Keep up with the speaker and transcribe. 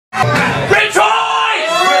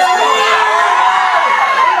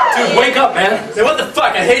Sean, wake up, man. Man, what the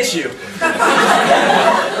fuck? I hate you.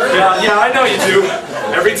 Yeah, I know you do.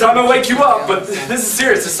 Every time I wake you up, but this is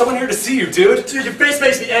serious. There's someone here to see you, dude. Dude, your face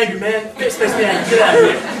makes me angry, man. Your face makes me angry. Get out of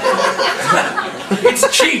here. It's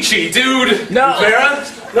ChiChi, dude. No. Vera?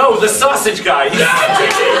 No, the sausage guy. He's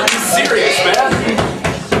serious, man.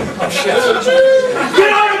 Oh, shit.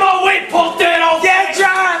 Get out of my way, potato! Yeah,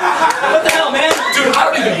 John! What the hell, man? Dude, I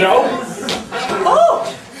don't even know. Oh,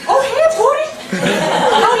 hey, buddy.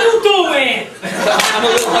 How you doing? I'm a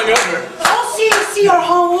little hungover. Oh, see, you're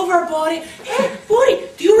hungover, buddy. Hey, buddy,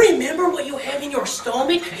 do you remember what you have in your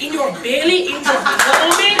stomach, in your belly, in your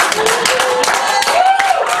tummy?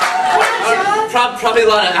 Probably a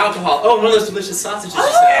lot of alcohol. Oh, one of those delicious sausages you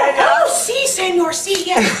said. Oh, see, senor, see,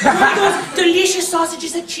 yeah. One of those delicious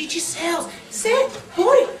sausages that ChiChi sells. Say,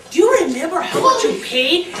 buddy, do you remember how much you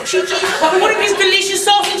paid ChiChi for one of his delicious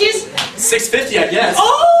sausages? $6.50, I guess.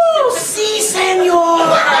 Oh, si, senor.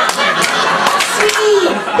 Si.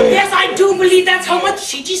 Yes, I do believe that's how much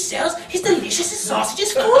ChiChi sells his delicious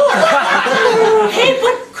sausages for. Hey,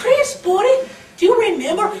 but Chris, buddy, do you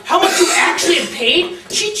remember how much you actually paid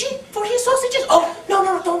ChiChi for his sausages? Oh, no,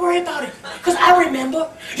 don't worry about it. Because I remember.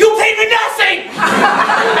 You paid me nothing!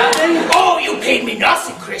 Nothing? Oh, you paid me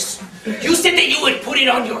nothing, Chris. You said that you would put it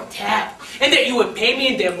on your tab. And that you would pay me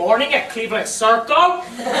in the morning at Cleveland Circle.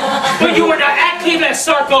 But you were not at Cleveland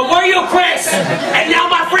Circle, were you, Chris? And now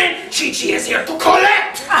my friend ChiChi is here to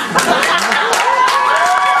collect.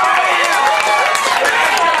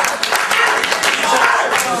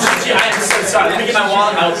 ChiChi, I am so sorry. Let me get my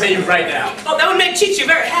wallet. I will pay you right now. Oh, that would make ChiChi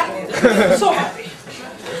very happy. So happy.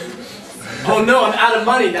 Oh no, I'm out of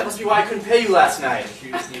money. That must be why I couldn't pay you last night.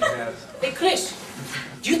 Hey, Chris,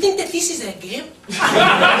 do you think that this is a game?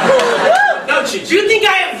 No, ChiChi. Do you think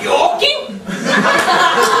I am joking?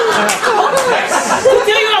 To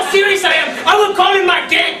tell you how serious I am, I will call in my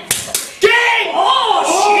gang. Gang! Oh,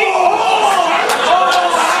 shit!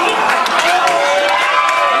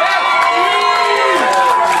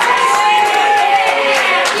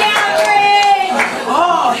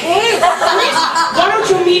 Oh, hey, Chris, why don't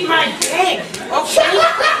you meet my gang, okay?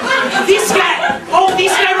 This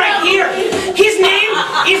guy right here, his name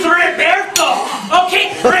is Roberto,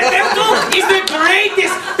 okay? Roberto is the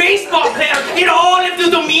greatest baseball player in all of the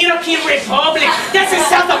Dominican Republic. That's in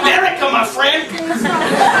South America, my friend.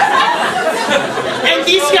 And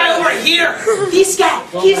this guy over here, his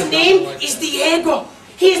name is Diego.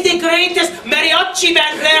 He's the greatest mariachi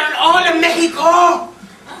band player in all of Mexico.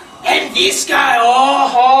 And this guy,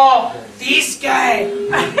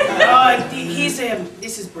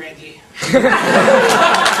 this is Bradley.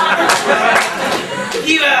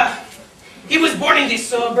 He was born in the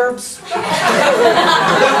suburbs. But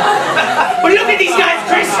look at these guys,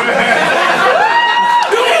 Chris.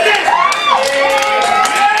 Look at them.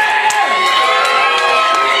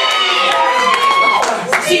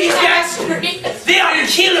 See these guys? They are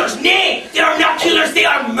killers. Nay, they are not killers. They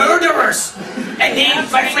are murderers. And they,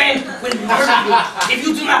 my friend, will murder you if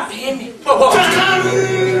you do not pay me. I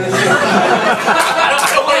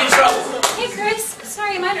don't want any trouble. Hey, Chris.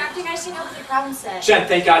 Sorry, am I interrupting? I just didn't know what the problem said. Jen,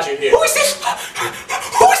 thank God you're here. Who is this?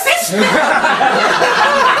 Who is this?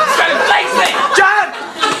 John!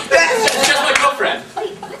 That's just my girlfriend.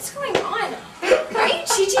 Wait, what's going on? Are you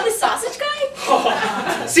ChiChi the sausage guy? Oh,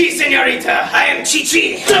 si, señorita, I am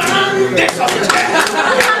ChiChi. The sausage guy.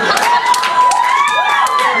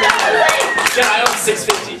 Jen, I owe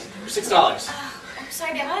 $6.50. $6. I'm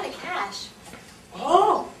sorry, but I'm out of cash.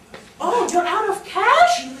 Oh, you're out of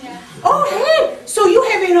cash? Yeah. Oh, hey, so you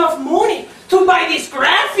have enough money to buy this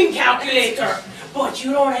graphing calculator, but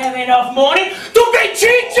you don't have enough money to pay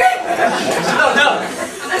ChiChi? No.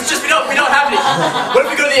 It's just we don't have any. What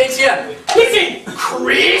if we go to the ATM? Listen,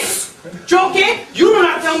 Chris, Joke, you do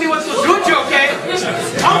not tell me what to do, Joke.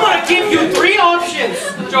 I'm gonna give you 3 options,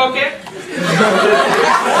 Joke.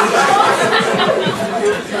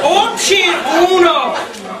 Option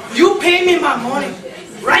 1, you pay me my money.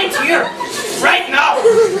 Right here, right now.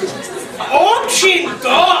 Option 2,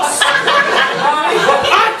 I'll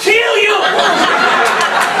kill you!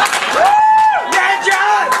 Yeah,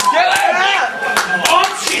 John!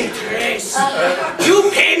 Option 3,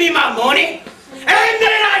 you pay me my money, and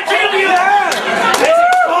then I kill you! That's a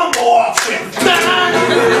combo option.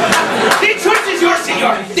 The choice is yours,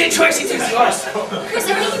 senor. The choice is yours. Chris,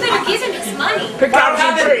 I think you better give him his money.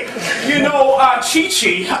 You know,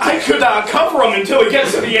 ChiChi, I could cover him until he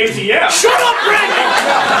gets to the ATM. Shut up, Brandon!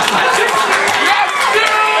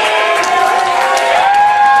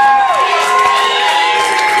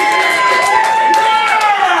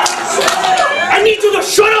 I need you to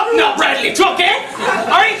shut up now, Bradley, okay?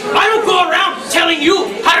 Alright? I don't go around telling you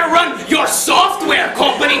how to run your software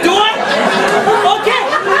company, do I? Okay,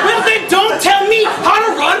 well then don't tell me how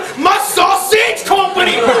to run my sausage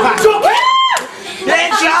company. Okay? Hey,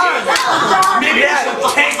 John! Maybe that's a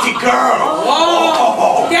tasty girl.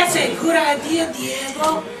 Oh, that's a good idea,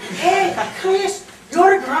 Diego. Hey, Chris,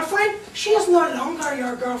 your girlfriend? She is no longer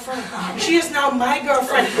your girlfriend. She is now my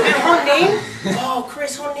girlfriend. And her name? Oh,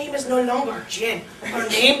 Chris, her name is no longer Jen. Her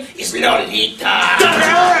name is Lolita.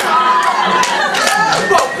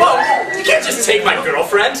 Whoa, you can't just take my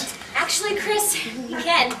girlfriend. Actually, Chris, you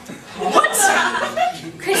can. What?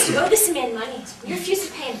 Chris, you owe this man money. You refuse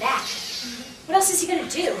to pay him back. What else is he gonna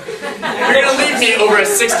do? You're gonna leave me over a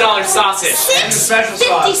 $6 sausage.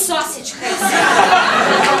 $6.50 sausage, Chris.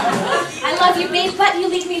 I love you, babe, but you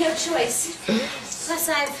leave me no choice. Plus,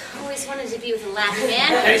 I've always wanted to be with a Latin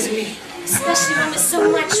man. That is me. Especially one with so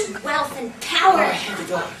much wealth and power.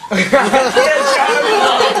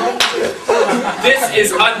 This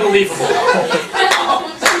is unbelievable.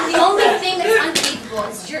 The only thing that's unbelievable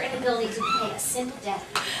is your inability to pay a simple debt.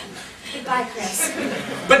 Goodbye, Chris.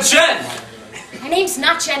 But Jen! My name's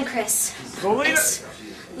not Jen, Chris. It's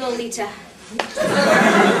Lolita.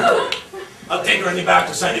 I'll take her in the back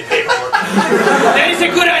to sign the paperwork. That is a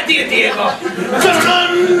good idea, Diego.